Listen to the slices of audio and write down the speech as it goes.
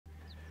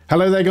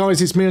Hello there guys,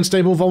 it's me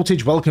Unstable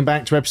Voltage. Welcome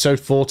back to episode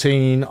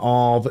 14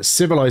 of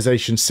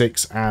Civilization VI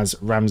as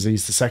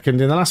Ramses II. In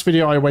the last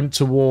video I went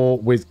to war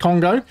with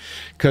Congo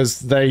because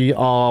they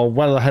are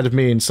well ahead of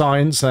me in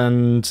science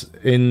and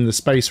in the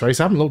space race.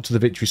 I haven't looked at the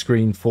victory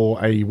screen for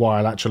a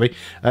while actually.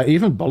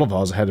 Even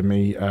Bolivar's ahead of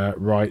me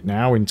right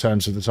now in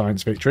terms of the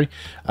science victory.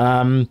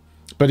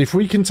 But if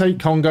we can take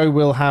Congo,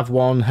 we'll have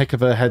one heck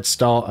of a head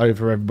start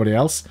over everybody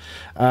else.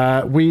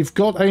 We've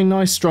got a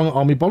nice strong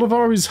army.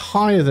 Bolivar is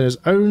higher than us,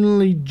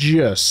 only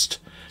just.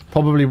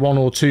 Probably one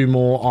or two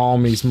more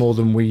armies more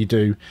than we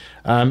do.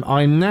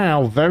 I'm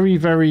now very,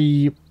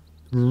 very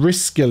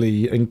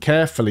riskily and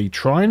carefully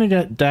trying to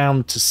get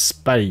down to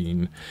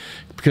Spain.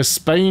 Because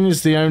Spain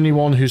is the only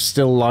one who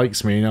still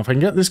likes me. Now, if I can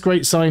get this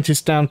great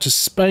scientist down to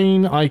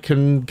Spain, I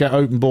can get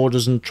open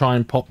borders and try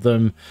and pop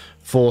them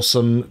for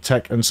some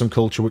tech and some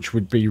culture, which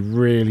would be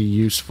really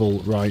useful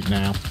right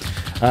now.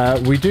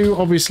 We do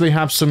obviously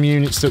have some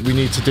units that we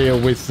need to deal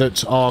with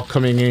that are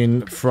coming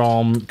in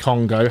from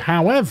Congo.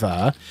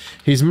 However,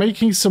 he's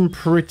making some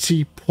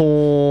pretty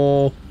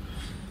poor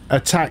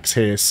attacks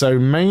here, so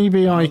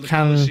maybe I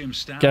can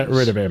get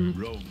rid of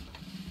him.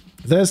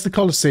 There's the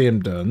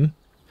Colosseum done.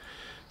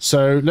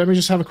 So let me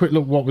just have a quick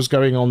look what was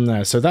going on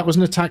there. So that was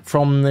an attack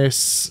from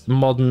this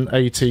modern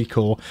AT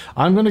core.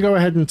 I'm going to go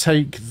ahead and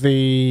take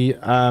the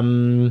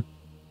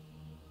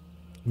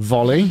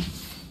volley.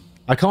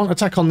 I can't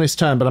attack on this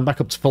turn, but I'm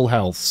back up to full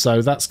health.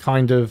 So that's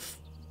kind of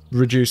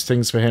reduced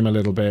things for him a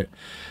little bit.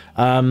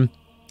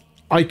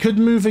 I could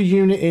move a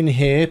unit in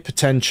here,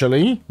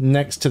 potentially,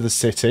 next to the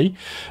city.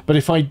 But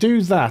if I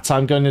do that,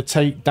 I'm going to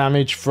take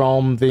damage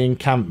from the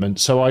encampment.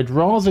 So I'd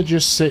rather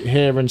just sit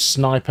here and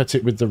snipe at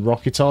it with the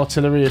rocket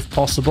artillery if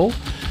possible.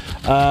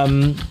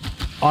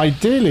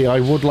 Ideally, I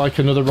would like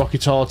another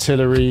rocket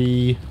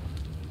artillery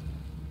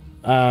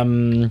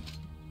army.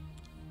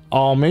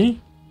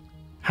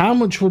 How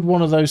much would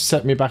one of those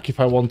set me back if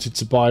I wanted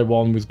to buy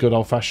one with good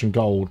old-fashioned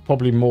gold?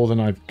 Probably more than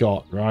I've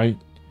got, right?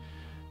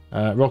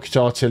 Rocket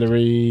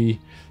artillery,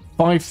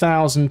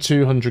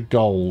 5,200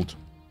 gold.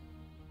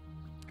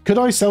 Could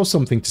I sell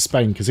something to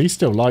Spain? Because he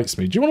still likes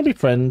me. Do you want to be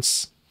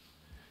friends?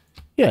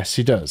 Yes,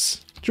 he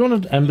does. Do you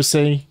want an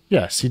embassy?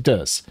 Yes, he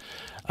does.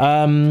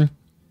 Do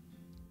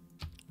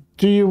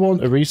you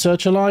want a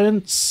research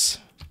alliance?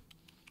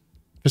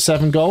 For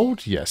 7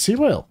 gold? Yes, he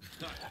will.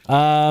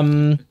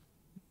 Can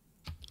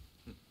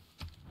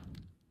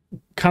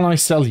I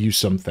sell you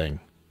something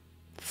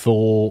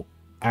for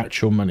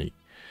actual money?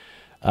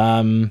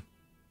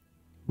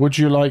 Would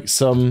you like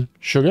some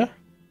sugar?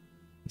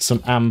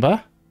 Some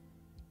amber?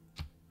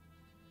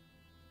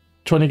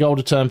 20 gold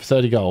a turn for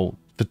 30 gold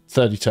for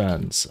 30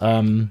 turns.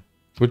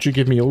 Would you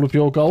give me all of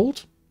your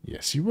gold?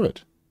 Yes, you would.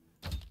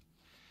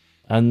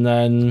 And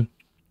then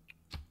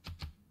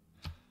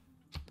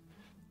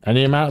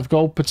any amount of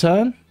gold per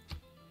turn?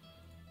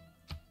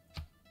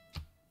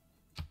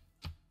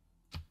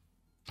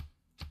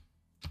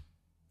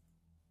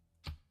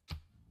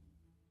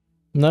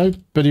 No,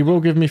 but he will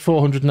give me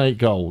 408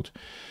 gold.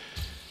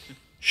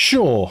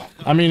 Sure.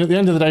 I mean, at the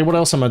end of the day, what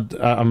else am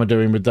I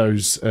doing with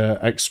those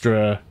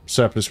extra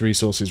surplus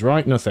resources,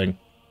 right? Nothing.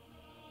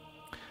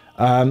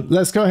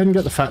 Let's go ahead and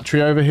get the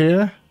factory over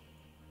here.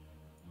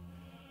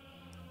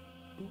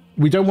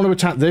 We don't want to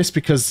attack this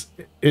because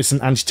it's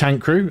an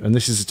anti-tank crew, and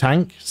this is a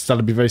tank, so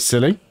that'd be very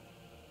silly.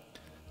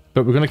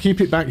 But we're going to keep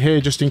it back here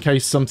just in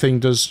case something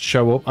does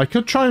show up. I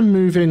could try and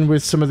move in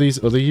with some of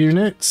these other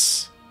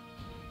units.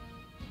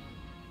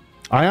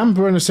 I am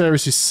Buenos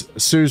Aires'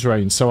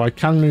 suzerain, so I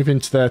can move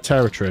into their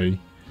territory.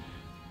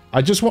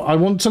 I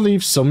want to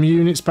leave some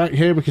units back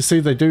here. We can see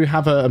they do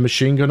have a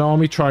machine gun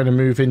army trying to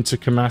move into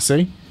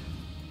Kumasi.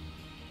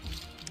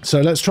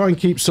 So let's try and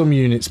keep some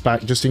units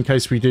back just in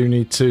case we do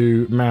need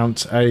to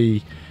mount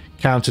a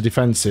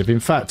counter-defensive.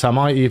 In fact, I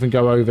might even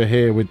go over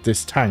here with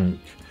this tank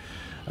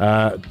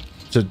to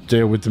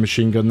deal with the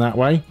machine gun that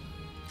way.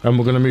 And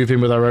we're going to move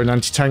in with our own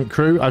anti-tank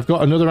crew. I've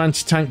got another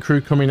anti-tank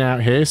crew coming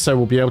out here, so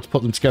we'll be able to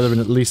put them together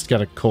and at least get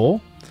a core.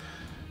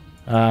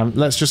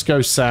 Let's just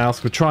go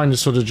south. We're trying to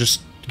sort of just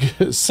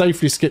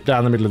safely skip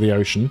down the middle of the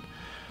ocean.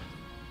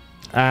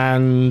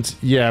 And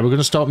yeah, we're going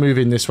to start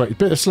moving this way. A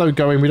bit of slow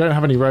going. We don't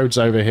have any roads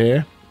over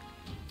here.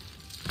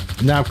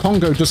 Now,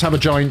 Congo does have a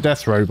giant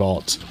death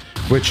robot,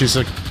 which is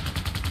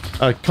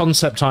a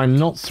concept I'm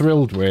not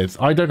thrilled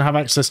with. I don't have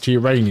access to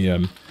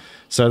uranium,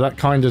 so that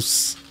kind of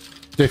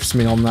diffs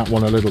me on that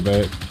one a little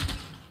bit.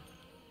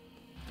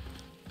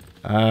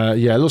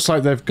 Yeah, it looks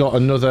like they've got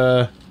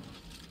another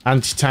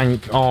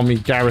anti-tank army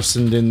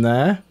garrisoned in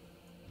there.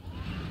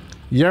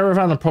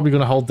 Yerevan are probably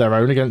going to hold their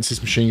own against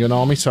this machine gun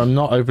army, so I'm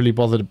not overly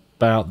bothered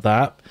about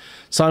that.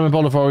 Simon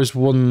Bolivar has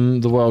won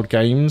the World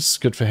Games.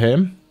 Good for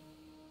him.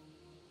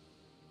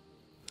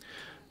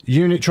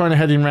 Unit trying to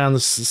head in around the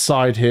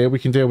side here. We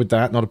can deal with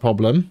that, not a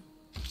problem.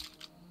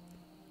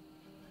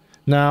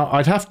 Now,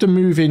 I'd have to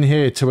move in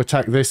here to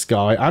attack this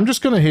guy. I'm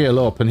just going to heal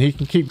up, and he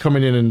can keep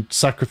coming in and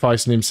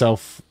sacrificing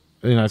himself,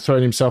 you know,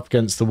 throwing himself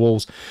against the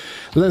walls.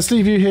 Let's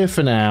leave you here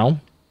for now.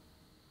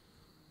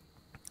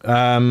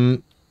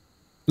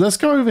 let's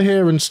go over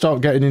here and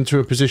start getting into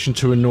a position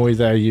to annoy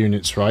their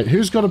units, right?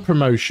 Who's got a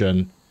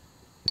promotion?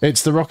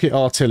 It's the rocket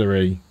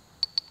artillery.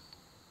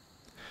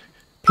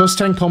 Plus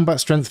 10 combat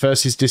strength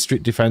versus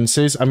district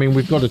defenses. I mean,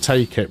 we've got to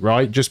take it,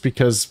 right? Just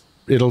because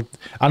it'll...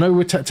 I know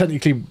we're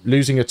technically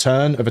losing a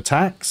turn of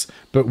attacks,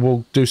 but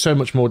we'll do so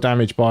much more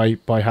damage by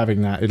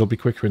having that. It'll be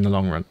quicker in the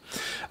long run.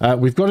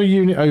 We've got a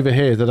unit over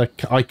here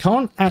that I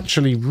can't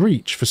actually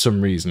reach for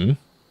some reason.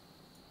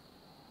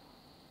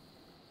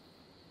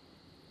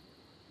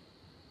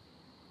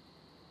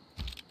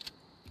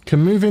 Can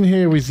move in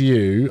here with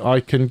you. I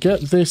can get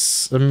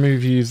this and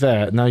move you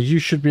there. Now you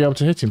should be able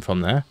to hit him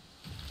from there.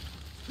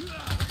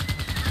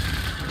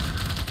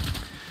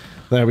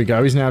 There we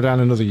go. He's now down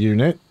another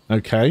unit.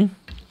 Okay.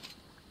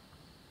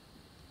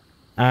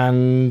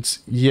 And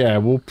yeah,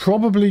 we'll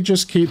probably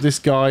just keep this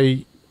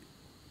guy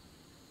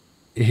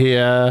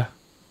here.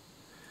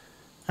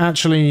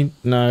 Actually,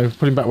 no,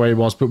 put him back where he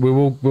was, but we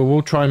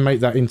will try and make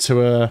that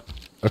into a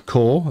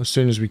core as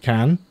soon as we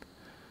can.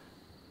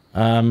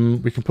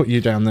 We can put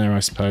you down there, I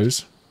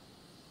suppose.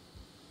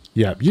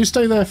 Yeah, you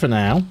stay there for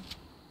now.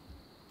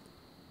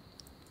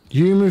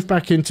 You move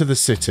back into the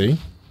city.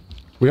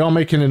 We are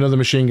making another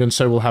machine gun,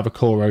 so we'll have a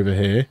core over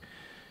here.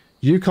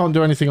 You can't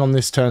do anything on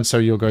this turn, so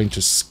you're going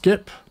to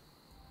skip.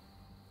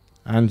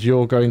 And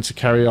you're going to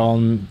carry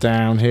on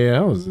down here.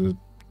 Oh, there's a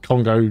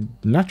Congo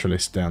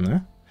naturalist down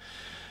there.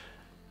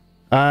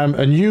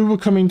 And you were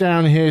coming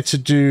down here to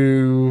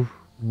do...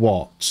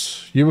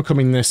 what? You were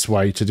coming this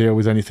way to deal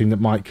with anything that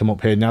might come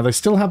up here. Now, they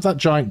still have that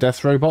giant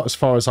death robot, as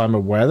far as I'm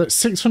aware. That's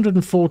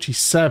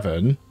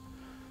 647.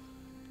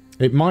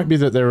 It might be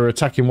that they were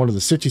attacking one of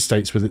the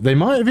city-states with it. They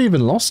might have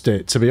even lost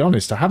it, to be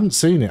honest. I haven't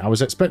seen it. I was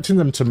expecting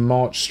them to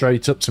march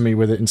straight up to me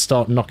with it and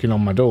start knocking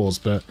on my doors,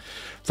 but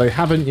they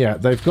haven't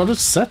yet. They've got a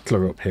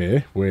settler up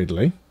here,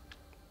 weirdly.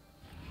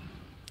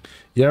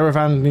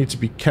 Yerevan need to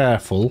be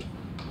careful.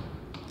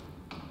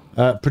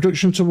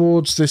 Production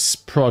towards this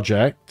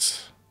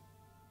project...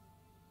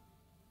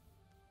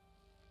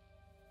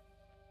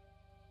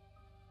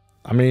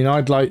 I mean, I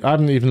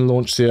haven't even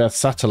launched the Earth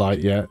satellite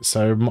yet,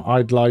 so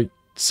I'd like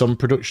some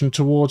production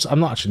towards...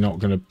 I'm actually not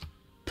going to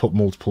put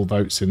multiple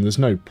votes in. There's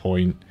no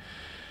point.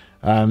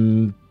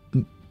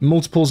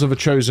 Multiples of a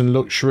chosen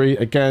luxury.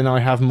 Again, I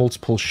have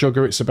multiple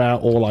sugar. It's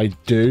about all I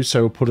do,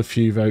 so we'll put a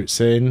few votes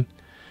in.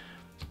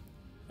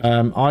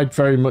 I'd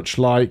very much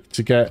like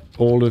to get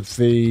all of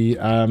the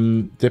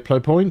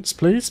Diplo points,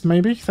 please.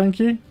 Maybe. Thank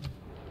you.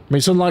 I mean,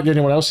 it's unlikely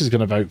anyone else is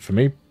going to vote for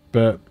me.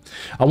 But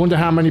I wonder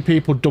how many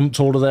people dumped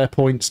all of their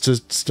points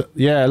to...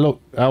 yeah, look.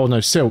 Oh, no,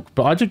 Silk.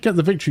 But I did get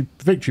the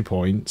victory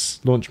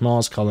points. Launch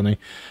Mars Colony.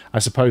 I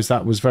suppose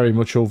that was very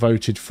much all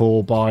voted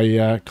for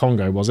by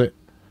Congo, was it?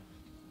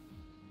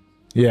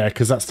 Yeah,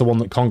 because that's the one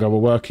that Congo were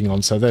working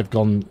on. So they've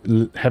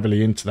gone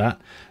heavily into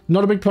that.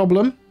 Not a big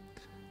problem.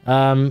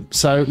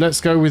 So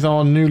let's go with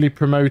our newly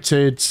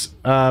promoted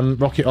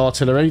rocket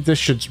artillery. This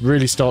should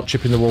really start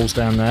chipping the walls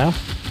down now.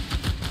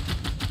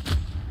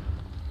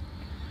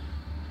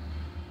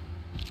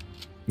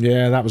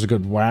 Yeah, that was a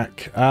good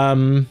whack. I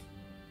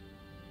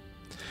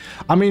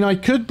mean, I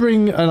could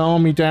bring an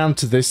army down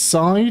to this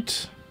side.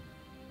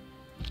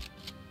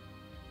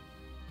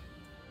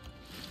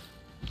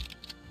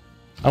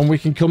 And we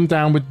can come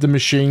down with the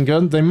machine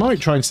gun. They might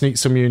try and sneak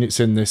some units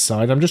in this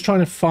side. I'm just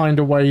trying to find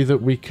a way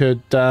that we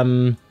could...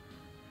 you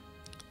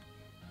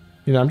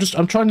know,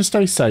 I'm trying to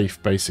stay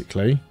safe,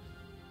 basically.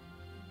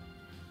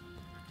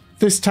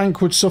 This tank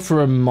would suffer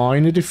a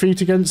minor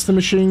defeat against the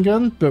machine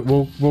gun, but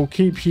we'll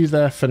keep you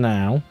there for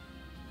now.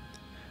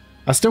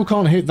 I still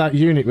can't hit that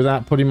unit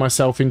without putting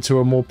myself into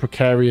a more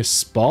precarious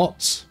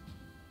spot.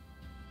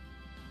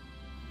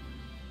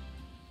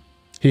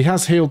 He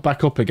has healed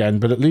back up again,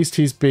 but at least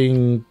he's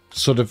being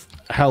sort of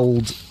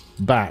held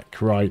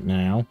back right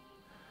now.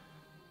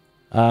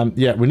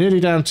 Yeah, we're nearly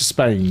down to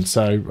Spain,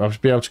 so I'll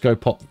be able to go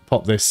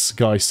pop this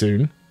guy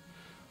soon.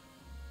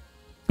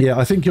 Yeah,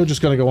 I think you're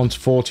just going to go on to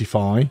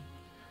fortify.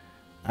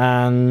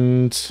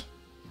 And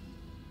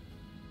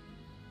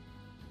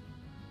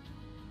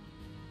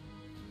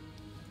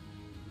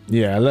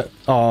yeah,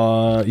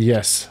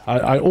 yes,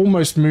 I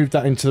almost moved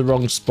that into the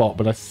wrong spot,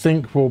 but I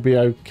think we'll be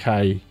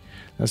okay.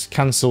 Let's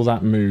cancel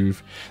that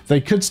move.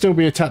 They could still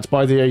be attacked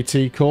by the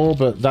AT core,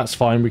 but that's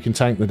fine. We can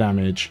tank the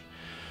damage.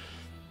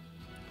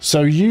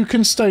 So you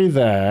can stay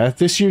there.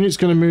 This unit's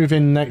going to move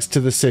in next to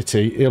the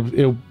city.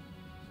 It'll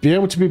be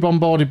able to be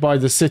bombarded by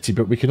the city,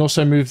 but we can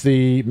also move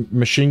the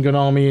machine gun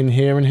army in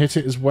here and hit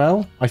it as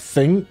well, I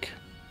think.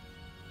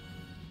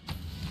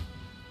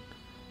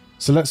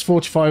 So let's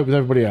fortify it with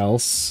everybody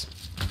else.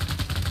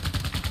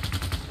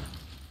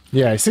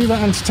 Yeah, see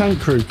that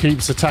anti-tank crew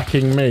keeps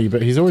attacking me,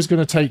 but he's always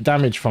going to take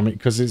damage from it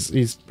because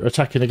he's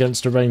attacking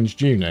against a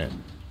ranged unit.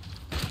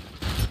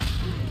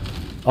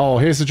 Oh,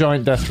 here's the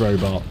giant death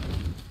robot.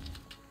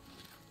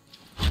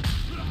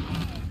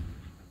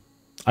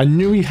 I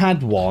knew he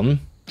had one.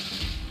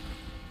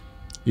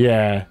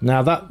 Yeah,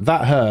 now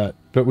that hurt,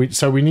 but we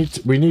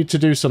need to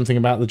do something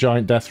about the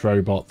giant death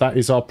robot. That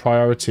is our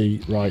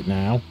priority right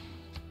now.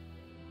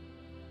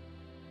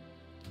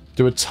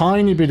 do a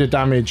tiny bit of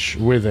damage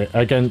with it,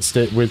 against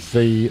it, with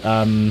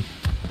the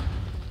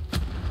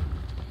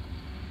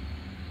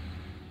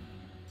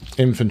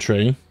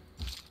infantry.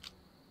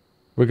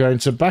 We're going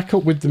to back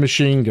up with the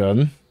machine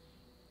gun.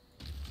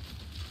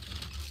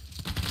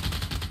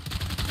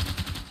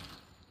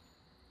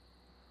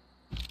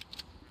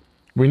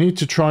 We need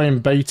to try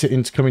and bait it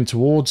into coming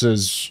towards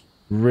us,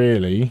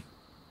 really.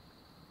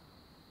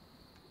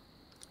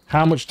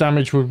 How much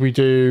damage would we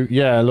do?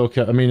 Yeah, look,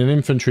 I mean, an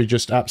infantry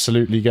just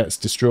absolutely gets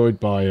destroyed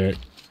by it.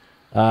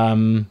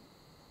 Even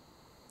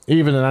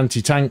an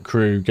anti-tank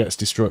crew gets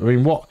destroyed. I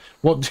mean, what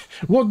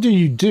do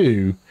you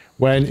do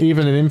when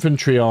even an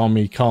infantry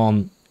army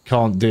can't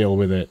deal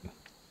with it?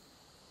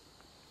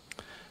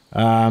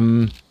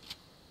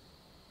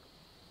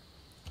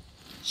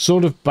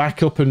 Sort of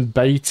back up and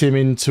bait him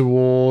in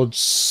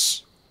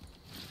towards...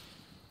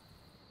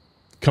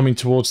 coming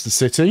towards the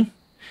city.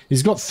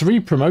 He's got 3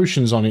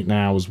 promotions on it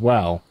now as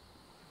well.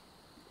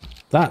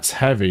 That's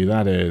heavy,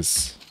 that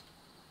is.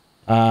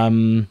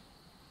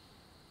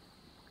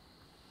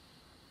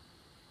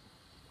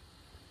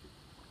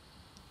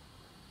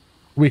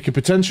 We could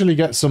potentially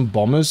get some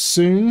bombers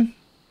soon.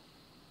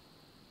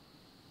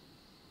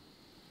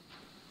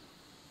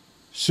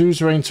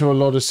 Suzerain to a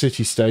lot of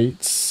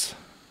city-states.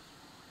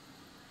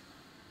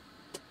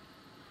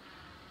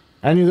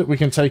 Any that we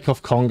can take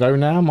off Congo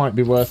now might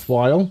be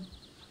worthwhile.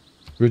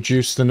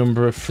 Reduce the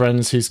number of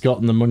friends he's got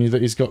and the money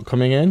that he's got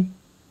coming in.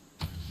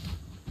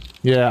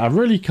 Yeah, I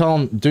really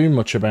can't do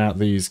much about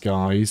these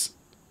guys.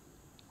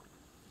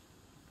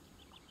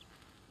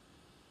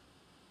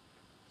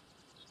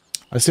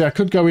 I see, I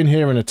could go in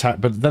here and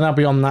attack, but then I'll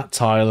be on that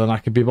tile and I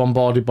could be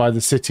bombarded by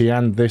the city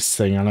and this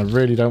thing, and I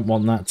really don't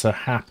want that to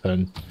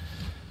happen.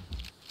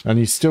 And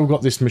he's still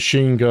got this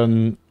machine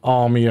gun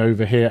army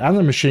over here, and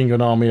the machine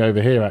gun army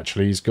over here,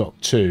 actually. He's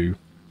got 2.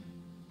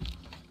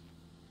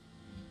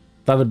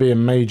 That'd be a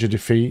major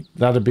defeat.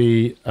 That'd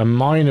be a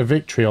minor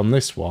victory on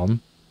this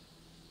one.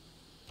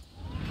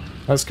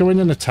 Let's go in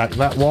and attack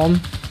that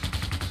one.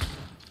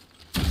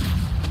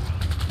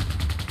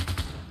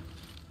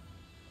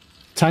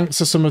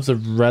 Tanks are some of the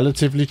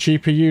relatively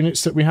cheaper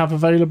units that we have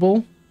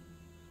available.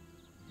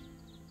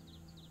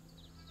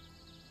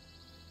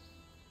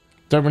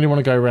 Don't really want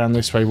to go around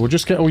this way. We'll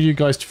just get all you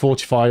guys to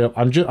fortify up.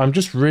 I'm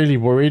just really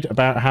worried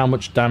about how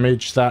much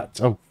damage that...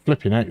 Oh,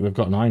 flipping heck, they've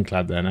got an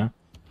ironclad there now.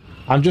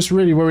 I'm just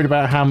really worried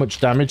about how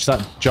much damage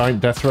that giant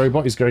death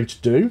robot is going to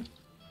do.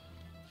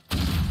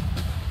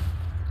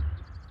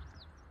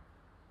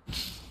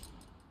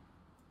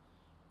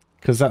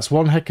 Because that's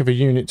one heck of a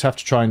unit to have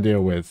to try and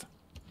deal with.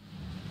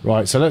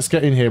 Right, so let's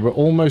get in here. We're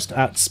almost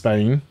at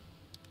Spain.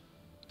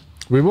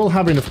 We will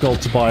have enough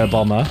gold to buy a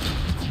bomber.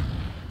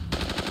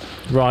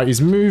 Right, he's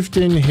moved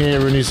in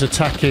here and he's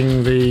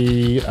attacking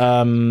the...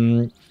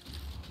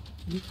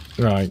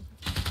 Right.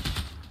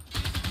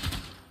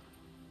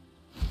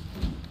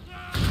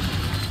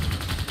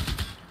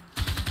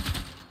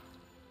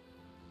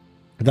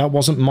 That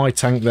wasn't my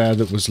tank there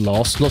that was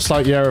lost. Looks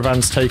like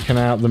Yerevan's taken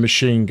out the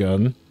machine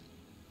gun.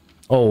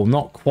 Oh,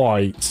 not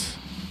quite.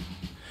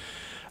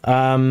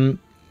 I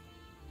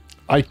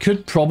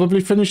could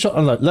probably finish up.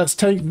 Oh, let's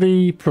take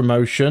the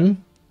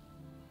promotion.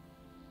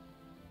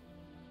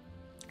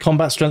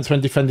 Combat strength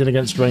when defending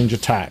against range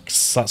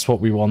attacks. That's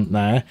what we want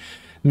there.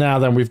 Now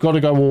then, we've got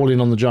to go all in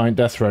on the giant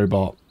death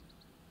robot.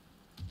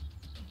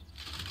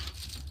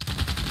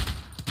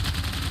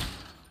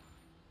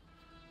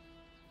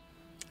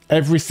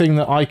 Everything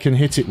that I can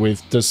hit it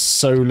with does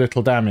so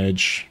little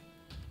damage.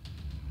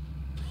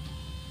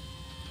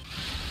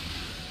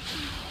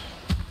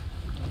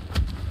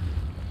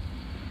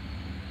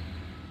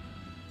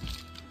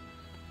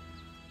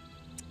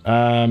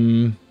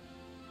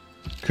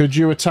 Could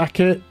you attack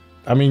it?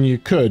 I mean, you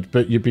could,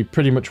 but you'd be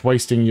pretty much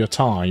wasting your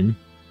time.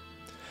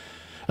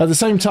 At the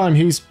same time,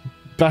 he's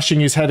bashing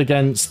his head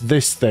against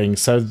this thing,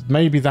 so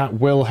maybe that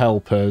will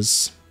help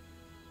us.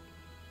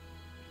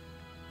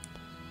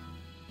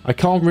 I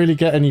can't really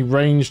get any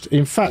ranged...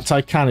 In fact,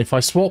 I can if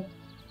I swap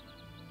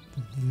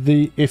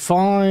the...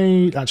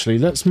 Actually,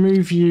 let's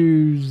move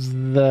you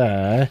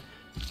there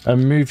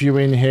and move you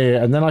in here,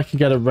 and then I can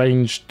get a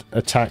ranged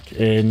attack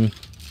in.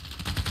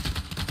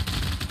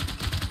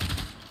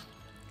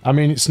 I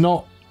mean, it's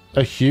not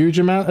a huge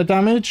amount of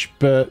damage,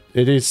 but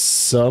it is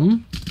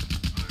some.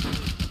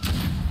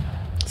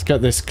 Let's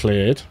get this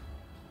cleared.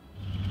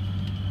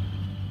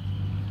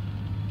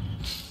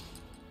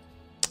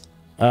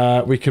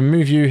 We can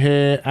move you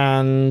here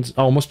and...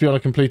 Oh, must be on a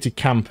completed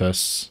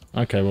campus.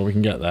 Okay, well, we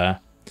can get there.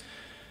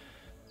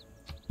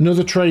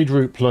 Another trade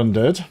route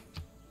plundered.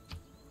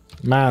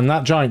 Man,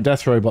 that giant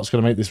death robot's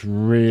going to make this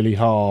really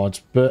hard.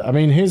 But, I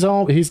mean, he's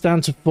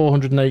down to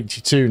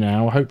 482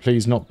 now. Hopefully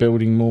he's not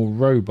building more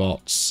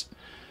robots.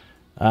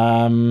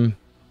 Yeah,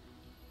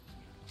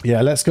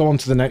 let's go on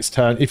to the next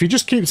turn. If he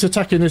just keeps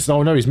attacking this...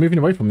 Oh, no, he's moving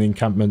away from the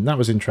encampment. That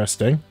was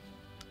interesting.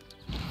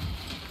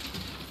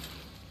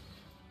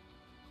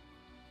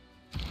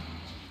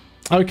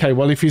 Okay,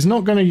 well, if he's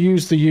not going to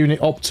use the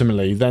unit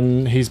optimally,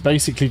 then he's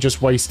basically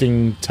just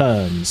wasting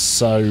turns.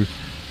 So,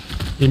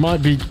 He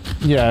might be...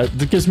 Yeah,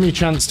 that gives me a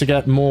chance to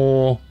get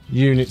more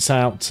units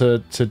out to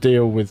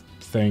deal with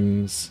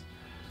things.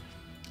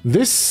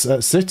 This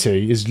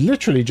city has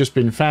literally just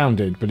been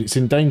founded, but it's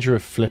in danger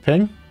of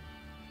flipping.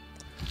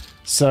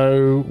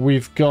 So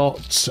we've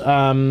got...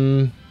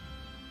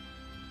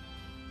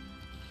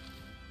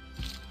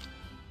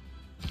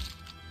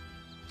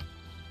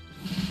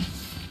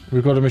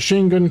 we've got a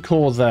machine gun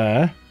corps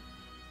there.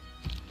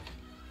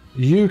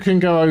 You can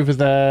go over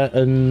there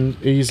and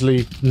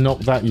easily knock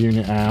that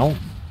unit out.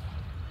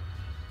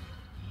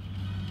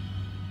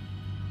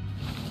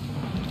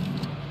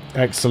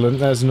 Excellent.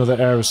 There's another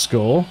error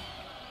score.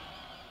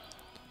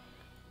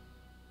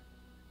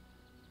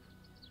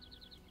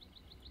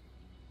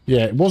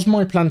 Yeah, it was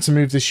my plan to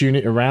move this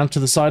unit around to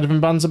the side of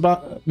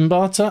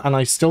Mbata, and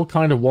I still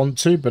kind of want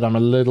to, but I'm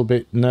a little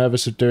bit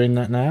nervous of doing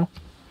that now.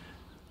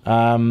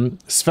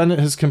 Svenet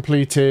has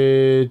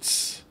completed...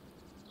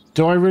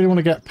 Do I really want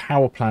to get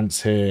power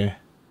plants here?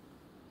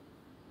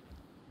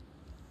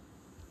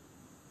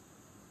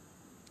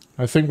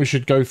 I think we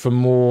should go for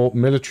more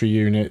military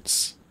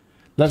units.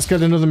 Let's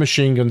get another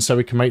machine gun so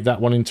we can make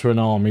that one into an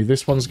army.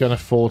 This one's going to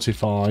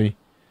fortify.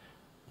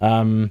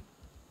 I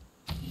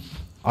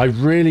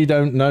really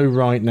don't know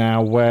right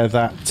now where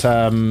that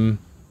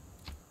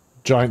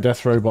giant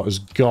death robot has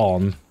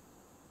gone.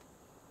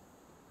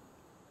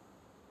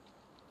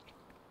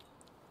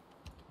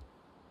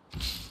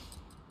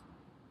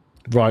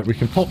 Right, we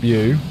can pop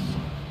you. The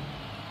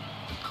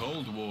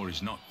Cold War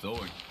is not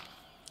thawing.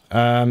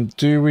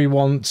 Do we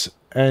want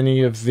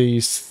any of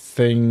these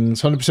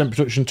things? 100%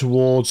 production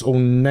towards all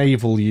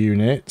naval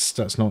units.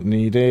 That's not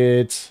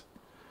needed.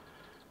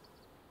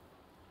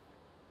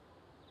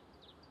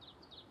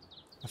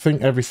 I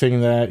think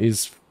everything there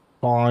is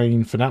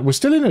fine for now. We're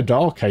still in a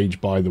dark age,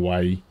 by the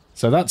way,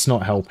 so that's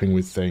not helping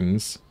with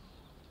things.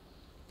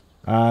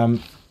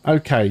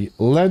 Okay,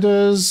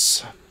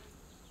 letters.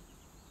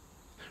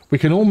 We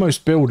can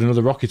almost build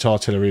another rocket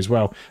artillery as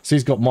well. So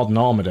he's got modern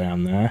armour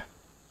down there.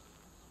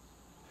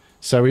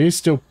 So he is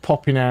still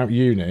popping out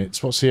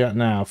units. What's he at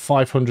now?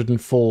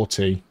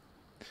 540.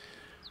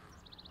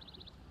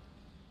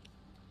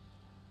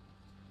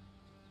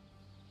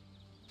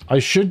 I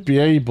should be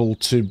able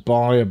to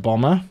buy a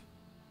bomber.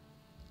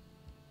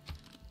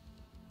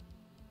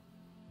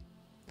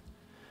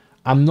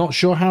 I'm not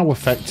sure how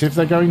effective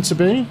they're going to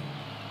be.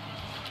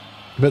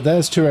 But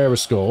there's 2 error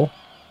score.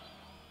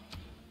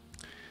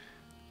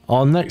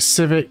 Our next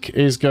civic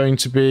is going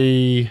to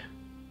be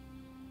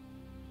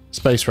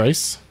Space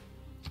Race.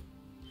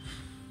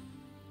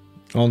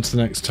 On to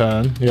the next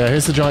turn. Yeah,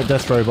 here's the giant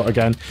death robot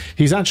again.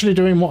 He's actually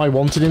doing what I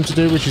wanted him to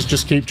do, which is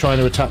just keep trying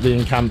to attack the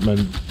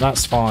encampment.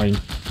 That's fine.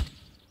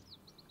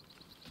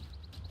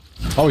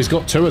 Oh, he's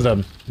got 2 of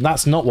them.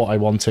 That's not what I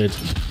wanted.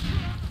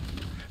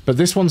 But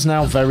this one's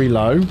now very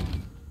low.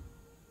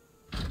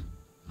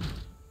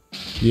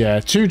 Yeah,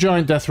 2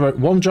 giant death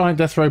one giant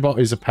death robot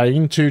is a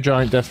pain, 2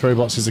 giant death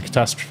robots is a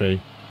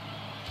catastrophe.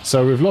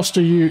 So we've lost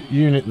a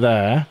unit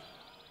there.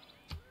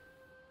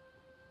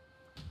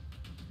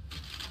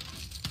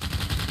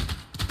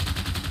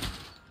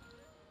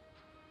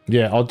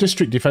 Yeah, our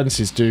district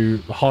defences do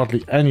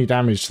hardly any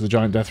damage to the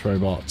giant death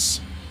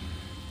robots.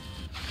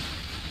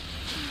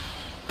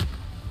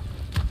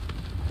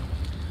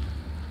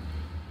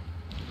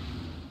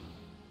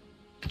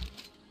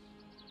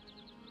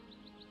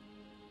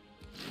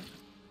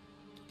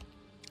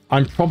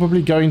 I'm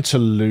probably going to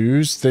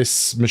lose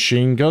this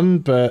machine gun,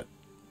 but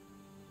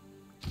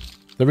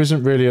there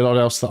isn't really a lot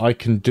else that I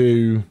can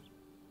do.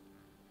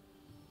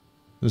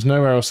 There's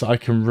nowhere else that I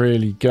can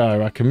really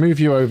go. I can move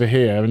you over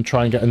here and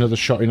try and get another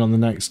shot in on the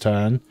next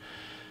turn.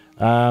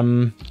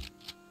 Yeah,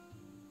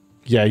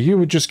 you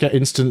would just get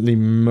instantly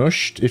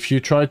mushed if you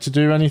tried to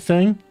do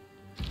anything.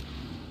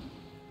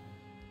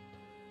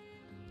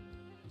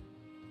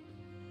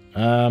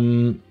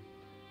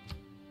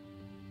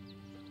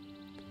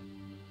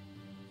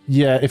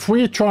 Yeah, if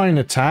we try and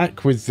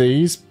attack with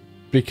these,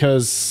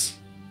 because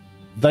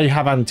they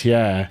have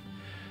anti-air,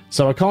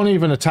 so I can't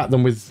even attack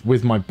them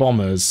with my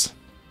bombers.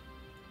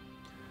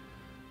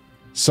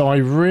 So I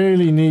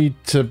really need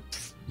to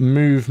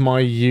move my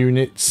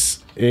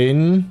units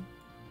in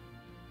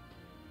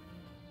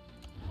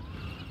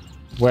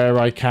where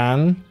I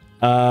can.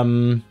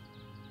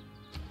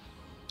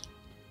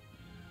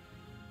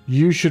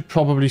 You should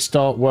probably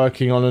start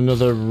working on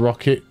another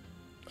rocket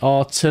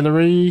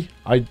artillery.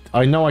 I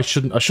know I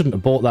shouldn't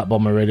have bought that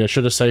bomber really. I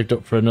should have saved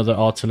up for another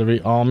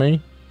artillery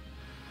army.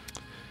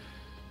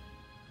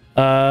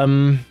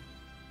 What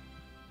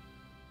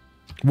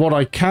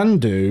I can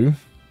do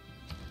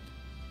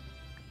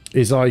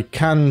is I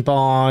can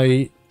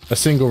buy a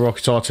single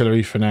rocket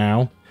artillery for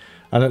now,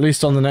 and at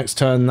least on the next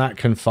turn that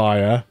can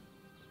fire.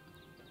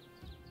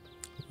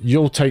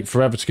 You'll take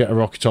forever to get a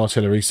rocket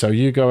artillery, so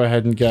you go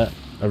ahead and get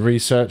a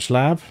research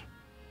lab.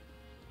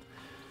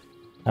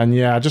 And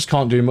yeah, I just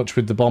can't do much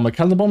with the bomber.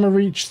 Can the bomber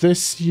reach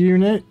this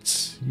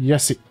unit?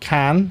 Yes, it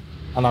can.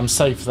 And I'm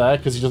safe there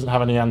because he doesn't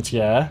have any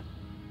anti-air.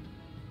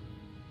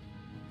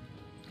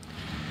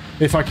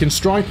 If I can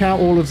strike out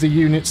all of the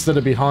units that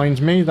are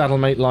behind me, that'll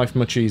make life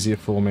much easier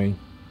for me.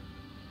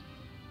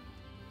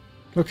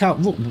 Look how...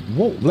 Look,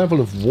 what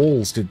level of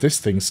walls did this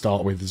thing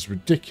start with is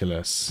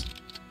ridiculous.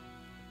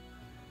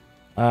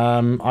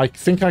 I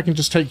think I can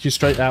just take you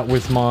straight out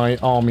with my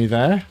army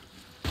there.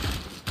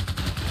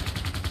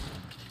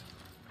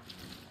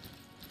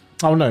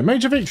 Oh no,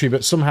 major victory,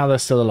 but somehow they're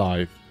still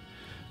alive.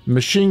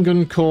 Machine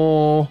gun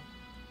corps.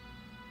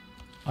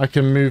 I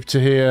can move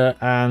to here,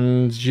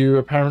 and you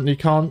apparently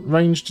can't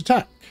ranged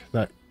attack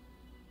that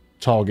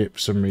target for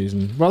some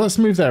reason. Well, let's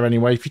move there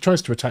anyway. If he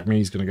tries to attack me,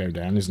 he's going to go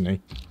down, isn't he?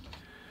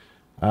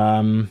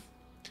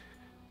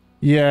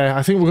 Yeah,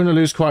 I think we're going to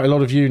lose quite a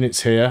lot of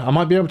units here. I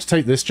might be able to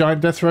take this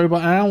giant death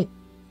robot out.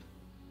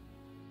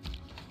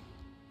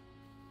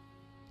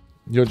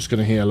 You're just going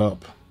to heal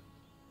up.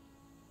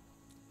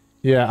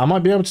 Yeah, I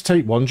might be able to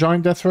take one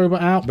giant death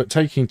robot out, but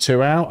taking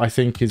two out, I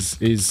think,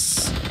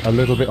 is a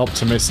little bit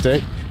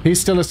optimistic.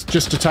 He's still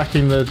just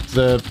attacking the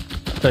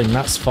thing.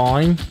 That's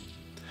fine.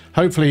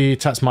 Hopefully he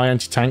attacks my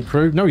anti-tank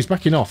crew. No, he's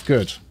backing off.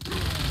 Good.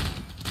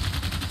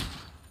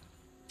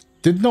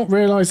 Did not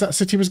realise that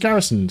city was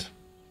garrisoned.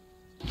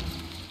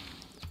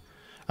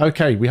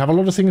 Okay, we have a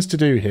lot of things to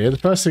do here. The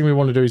first thing we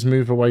want to do is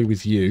move away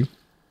with you.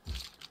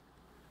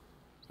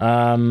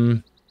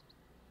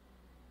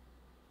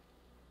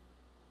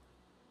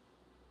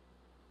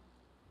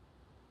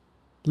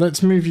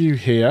 Let's move you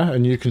here,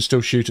 and you can still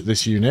shoot at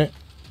this unit.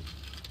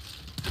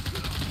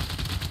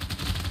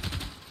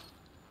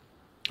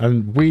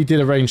 And we did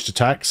a ranged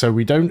attack, so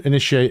we don't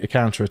initiate a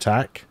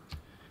counter-attack.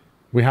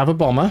 We have a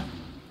bomber,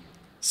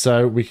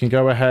 so we can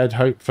go ahead,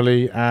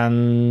 hopefully,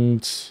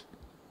 and...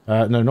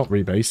 no, not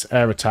rebase.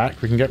 Air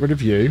attack. We can get rid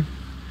of you.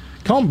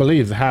 Can't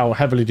believe how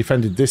heavily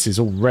defended this is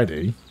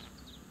already.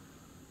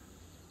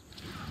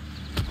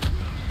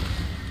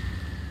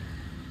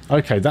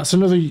 Okay, that's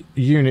another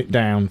unit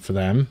down for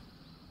them.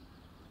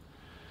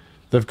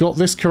 They've got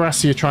this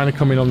Cuirassier trying to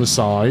come in on the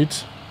side.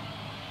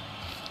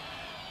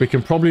 We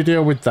can probably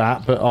deal with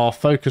that, but our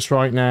focus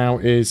right now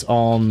is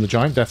on the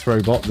giant death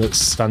robot that's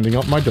standing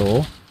up my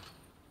door.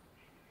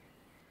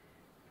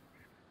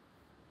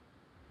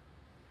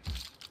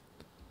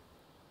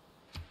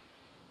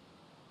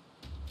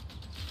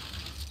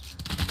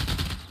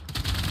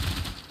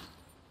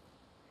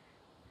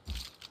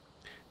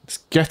 It's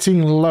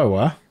getting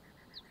lower.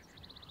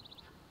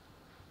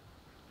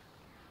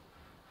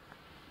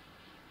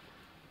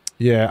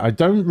 Yeah, I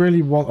don't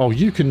really want... Oh,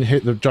 you can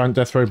hit the giant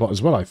death robot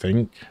as well, I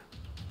think.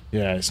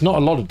 Yeah, it's not a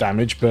lot of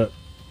damage, but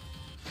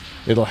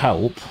it'll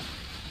help.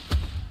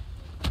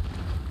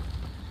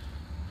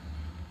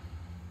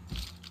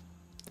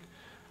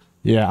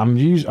 Yeah,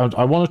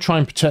 I want to try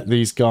and protect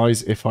these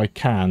guys if I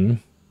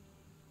can.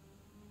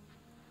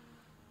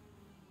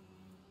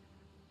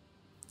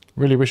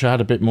 Really wish I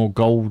had a bit more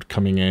gold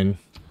coming in.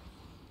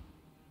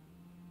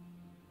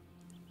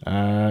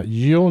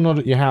 You're not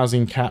at your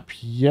housing cap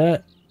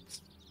yet.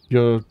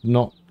 You're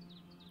not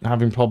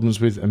having problems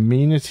with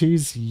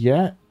amenities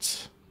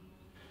yet.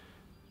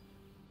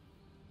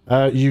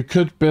 You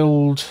could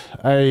build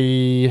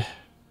a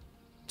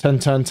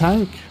 10-turn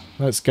tank.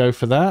 Let's go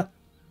for that.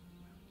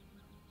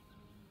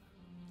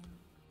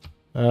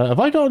 Have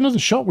I got another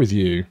shot with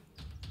you?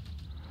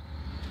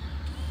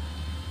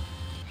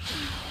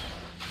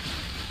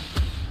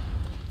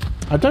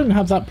 I don't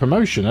have that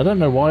promotion. I don't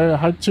know why I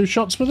had 2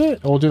 shots with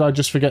it. Or did I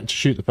just forget to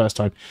shoot the first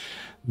time?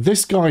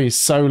 This guy is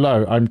so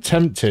low, I'm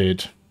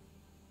tempted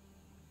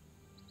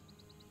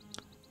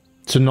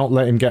to not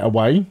let him get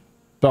away.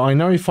 But I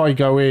know if I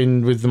go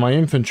in with my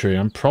infantry,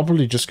 I'm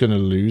probably just going to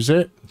lose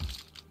it.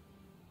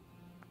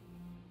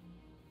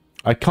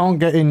 I can't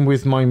get in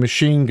with my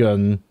machine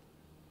gun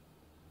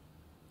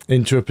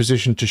into a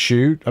position to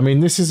shoot. I mean,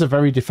 this is a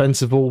very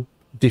defensible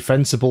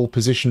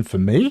position for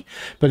me,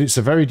 but it's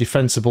a very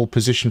defensible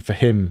position for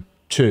him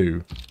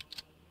too.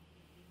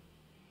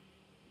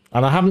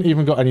 And I haven't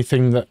even got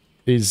anything that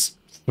is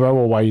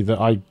throwaway that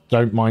I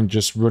don't mind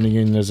just running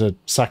in as a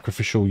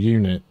sacrificial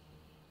unit.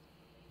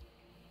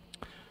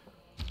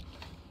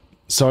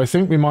 So I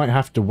think we might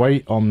have to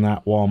wait on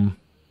that one.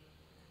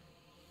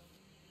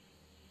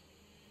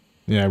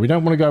 Yeah, we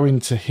don't want to go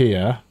into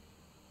here.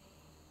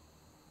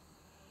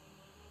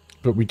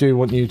 But we do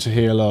want you to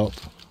heal up.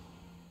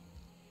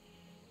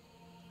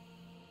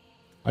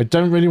 I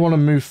don't really want to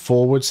move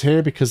forwards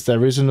here because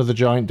there is another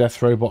giant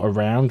death robot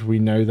around. We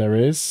know there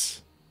is.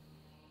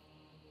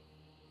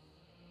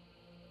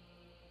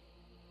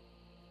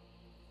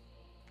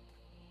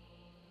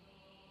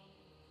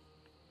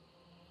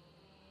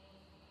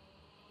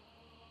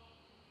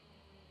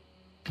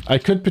 I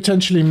could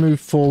potentially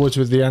move forwards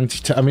with the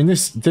anti-tank. I mean,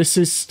 this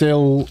is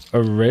still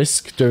a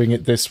risk doing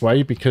it this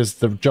way because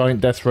the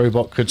giant death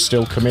robot could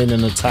still come in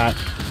and attack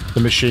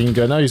the machine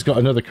gun. Oh, he's got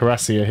another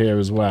Cuirassier here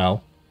as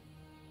well.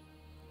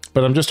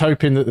 But I'm just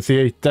hoping that if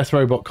the death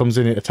robot comes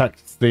in, it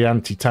attacks the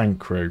anti-tank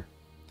crew.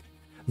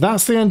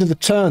 That's the end of the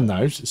turn,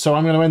 though, so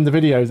I'm going to end the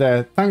video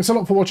there. Thanks a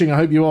lot for watching. I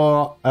hope you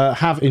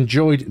have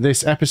enjoyed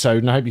this episode,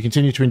 and I hope you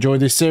continue to enjoy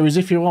this series.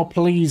 If you are,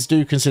 please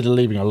do consider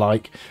leaving a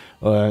like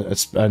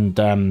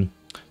and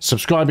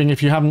subscribing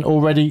if you haven't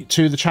already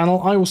to the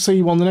channel. I will see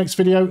you on the next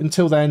video.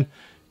 Until then,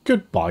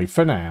 goodbye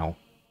for now.